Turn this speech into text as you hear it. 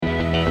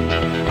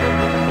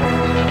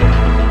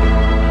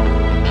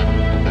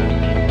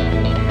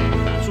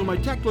So my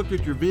tech looked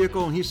at your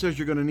vehicle and he says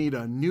you're going to need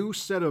a new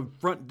set of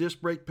front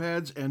disc brake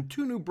pads and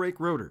 2 new brake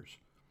rotors.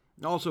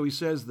 Also, he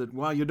says that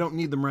while you don't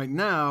need them right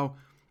now,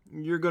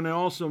 you're going to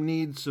also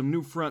need some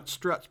new front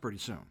struts pretty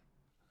soon.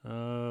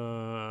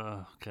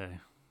 Okay.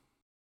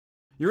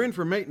 You're in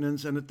for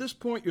maintenance, and at this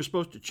point you're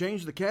supposed to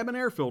change the cabin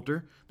air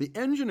filter, the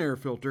engine air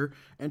filter,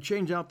 and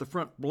change out the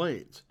front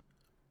blades.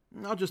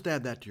 I'll just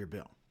add that to your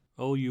bill.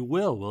 Oh, you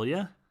will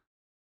you?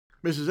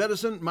 Mrs.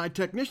 Edison, my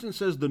technician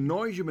says the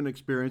noise you've been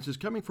experiencing is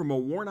coming from a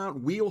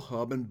worn-out wheel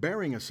hub and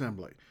bearing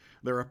assembly.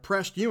 They're a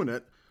pressed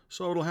unit,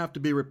 so it'll have to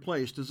be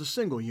replaced as a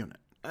single unit.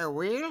 A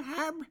wheel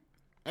hub?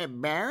 A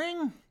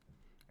bearing?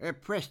 A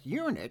pressed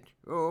unit?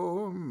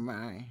 Oh,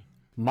 my.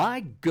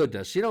 My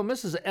goodness,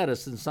 Mrs.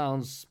 Edison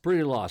sounds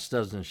pretty lost,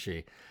 doesn't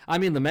she? I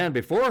mean, the man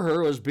before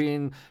her was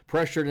being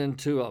pressured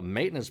into a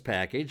maintenance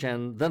package,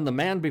 and then the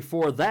man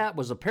before that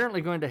was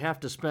apparently going to have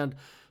to spend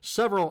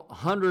several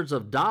hundreds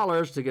of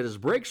dollars to get his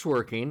brakes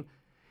working.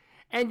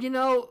 And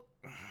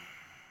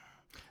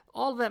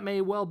all that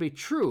may well be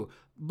true,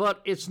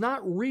 but it's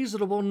not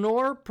reasonable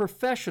nor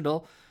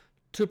professional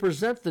to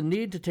present the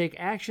need to take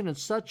action in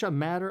such a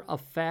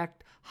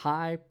matter-of-fact,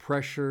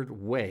 high-pressured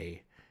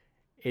way.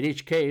 In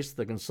each case,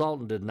 the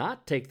consultant did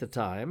not take the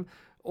time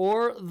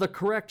or the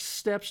correct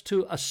steps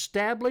to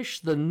establish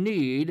the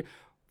need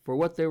for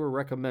what they were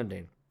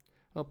recommending.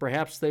 Well,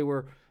 perhaps they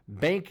were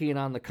banking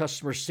on the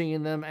customer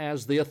seeing them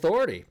as the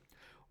authority,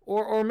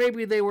 or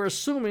maybe they were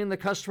assuming the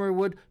customer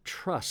would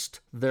trust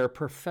their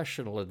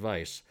professional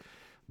advice.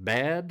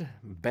 Bad,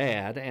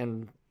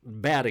 and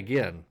bad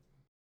again.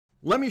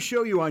 Let me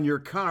show you on your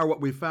car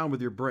what we found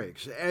with your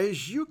brakes.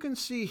 As you can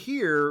see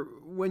here,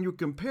 when you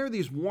compare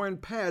these worn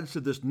pads to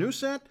this new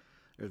set,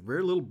 there's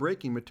very little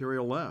braking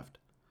material left.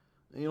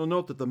 And you'll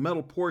note that the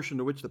metal portion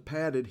to which the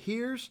pad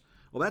adheres,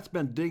 well, that's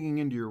been digging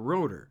into your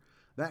rotor.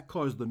 That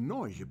caused the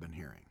noise you've been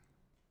hearing.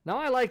 Now,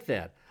 I like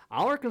that.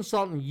 Our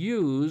consultant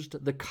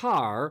used the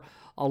car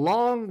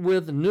along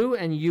with new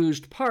and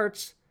used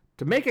parts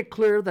to make it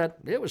clear that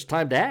it was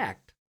time to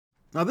act.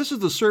 Now, this is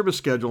the service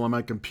schedule on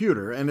my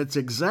computer, and it's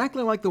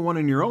exactly like the one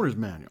in your owner's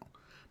manual.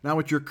 Now,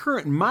 at your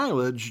current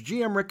mileage,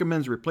 GM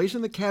recommends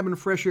replacing the cabin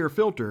fresh air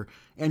filter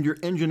and your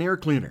engine air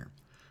cleaner.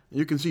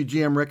 You can see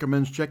GM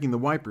recommends checking the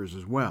wipers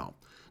as well.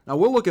 Now,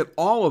 we'll look at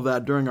all of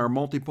that during our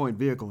multi-point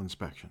vehicle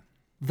inspection.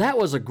 That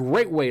was a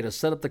great way to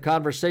set up the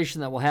conversation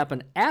that will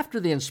happen after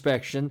the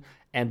inspection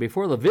and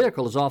before the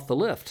vehicle is off the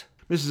lift.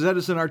 Mrs.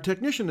 Edison, our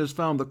technician has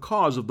found the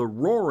cause of the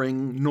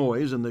roaring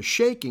noise and the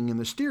shaking in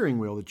the steering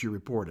wheel that you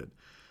reported.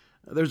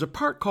 There's a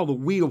part called the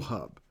wheel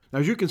hub. Now,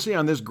 as you can see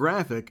on this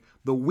graphic,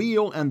 the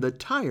wheel and the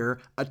tire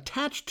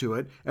attach to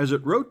it as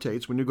it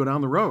rotates when you go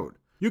down the road.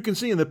 You can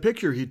see in the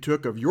picture he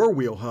took of your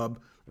wheel hub,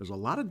 there's a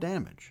lot of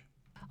damage.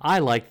 I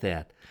like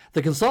that.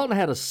 The consultant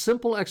had a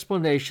simple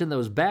explanation that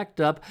was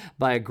backed up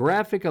by a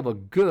graphic of a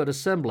good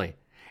assembly.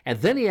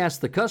 And then he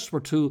asked the customer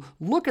to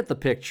look at the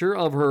picture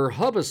of her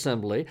hub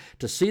assembly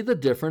to see the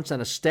difference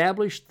and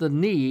establish the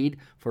need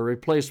for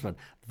replacement.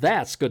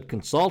 That's good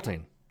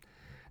consulting.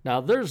 Now,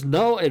 there's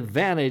no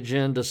advantage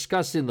in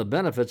discussing the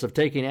benefits of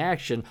taking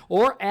action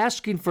or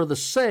asking for the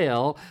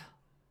sale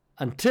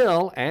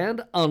until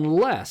and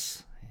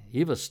unless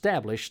you've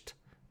established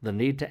the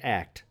need to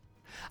act.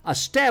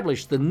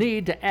 Establish the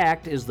need to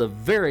act is the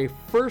very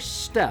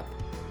first step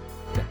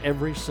to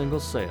every single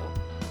sale.